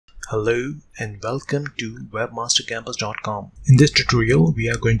Hello and welcome to webmastercampus.com. In this tutorial, we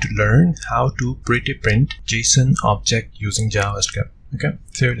are going to learn how to pretty print JSON object using JavaScript. Okay,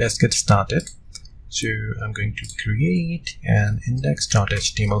 so let's get started. So I'm going to create an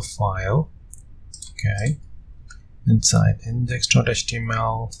index.html file. Okay, inside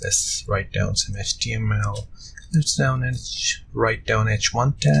index.html, let's write down some HTML. Let's write down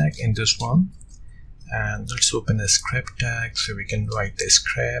h1 tag in this one. And let's open a script tag so we can write the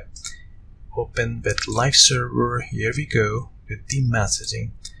script. Open with live server. Here we go with the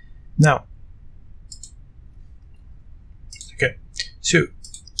messaging. Now, okay, so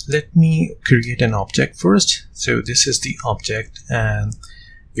let me create an object first. So this is the object, and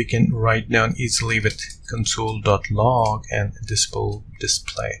we can write down easily with console.log, and this will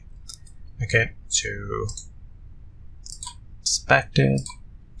display. Okay, so expected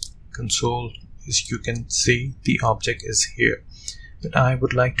console. As you can see, the object is here, but I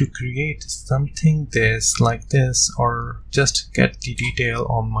would like to create something like this, or just get the detail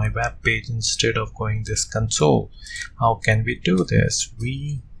on my web page instead of going this console. How can we do this?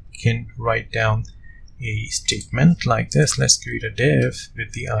 We can write down a statement like this. Let's create a div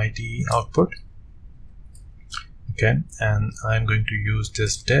with the ID output. Okay, and I'm going to use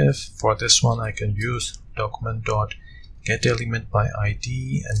this div. For this one, I can use document.getElement by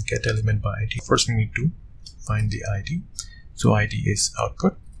ID and getElement by ID. First, we need to find the ID. So ID is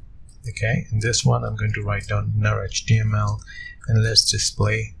output. Okay, in this one, I'm going to write down inner HTML, and let's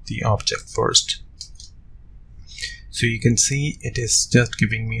display the object first. So you can see it is just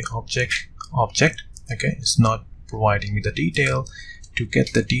giving me object. Okay, it's not providing me the detail. To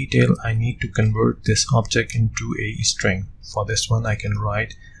get the detail, I need to convert this object into a string. For this one, I can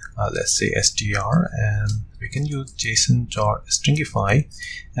write let's say str, and we can use JSON.stringify,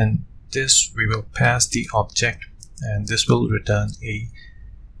 and this we will pass the object, and this will return a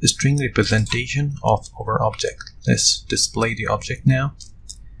string representation of our object. Let's display the object now.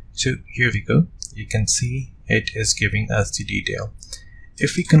 So here we go. You can see it is giving us the detail.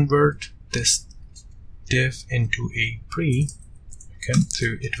 If we convert this div into a pre, okay,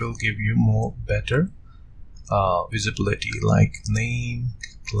 so it will give you more better visibility, like name,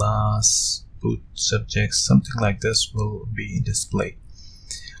 class, boot subjects, something like this will be displayed.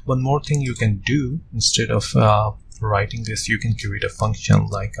 One more thing you can do, instead of writing this, you can create a function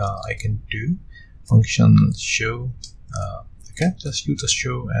like I can do function show. Okay, just use the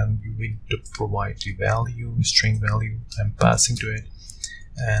show, and you need to provide the value, string value I'm passing to it.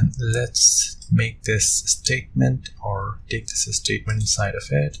 And let's make this statement, or take this statement inside of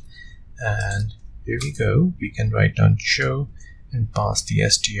it, and here we go. We can write down show and pass the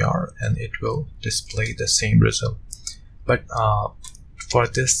str, and it will display the same result. But for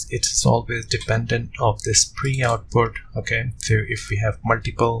this, it is always dependent of this pre-output. Okay, so if we have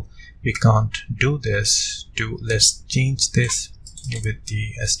multiple, we can't do this. Let's change this with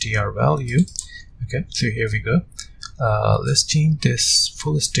the str value. Okay, so here we go. Let's change this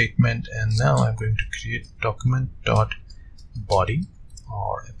full statement, and now I'm going to create document.body,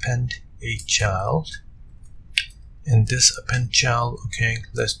 or append a child. In this append child, okay,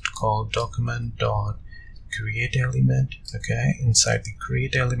 let's call document.createElement. Okay, inside the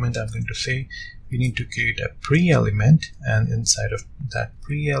create element, I'm going to say we need to create a pre-element, and inside of that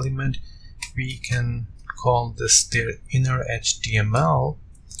pre-element, we can call this their inner HTML.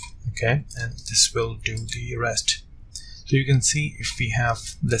 Okay, and this will do the rest. So you can see, if we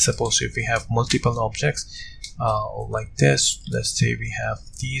have, let's suppose if we have multiple objects like this, let's say we have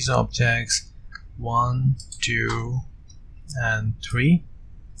these objects 1, 2, and 3.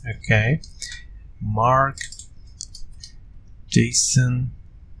 Okay, Mark, Jason,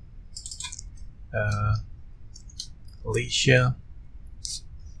 Alicia.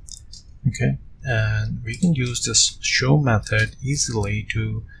 Okay, and we can use this show method easily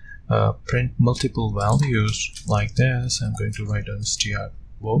to print multiple values like this. I'm going to write on str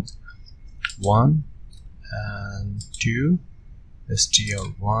both 1 and 2,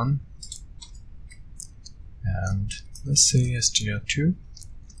 str1, and let's say str2.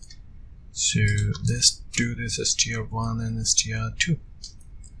 So let's do this str1 and str2.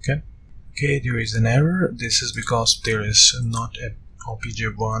 Okay, there is an error. This is because there is not a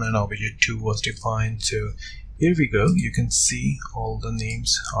obj1 and obj2 was defined. So here we go. You can see all the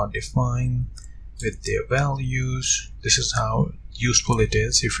names are defined with their values. This is how useful it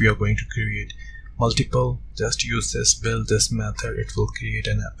is. If you are going to create multiple, just use this, build this method. It will create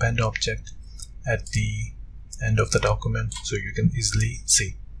an append object at the end of the document, so you can easily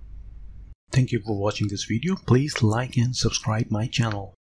see. Thank you for watching this video. Please like and subscribe my channel.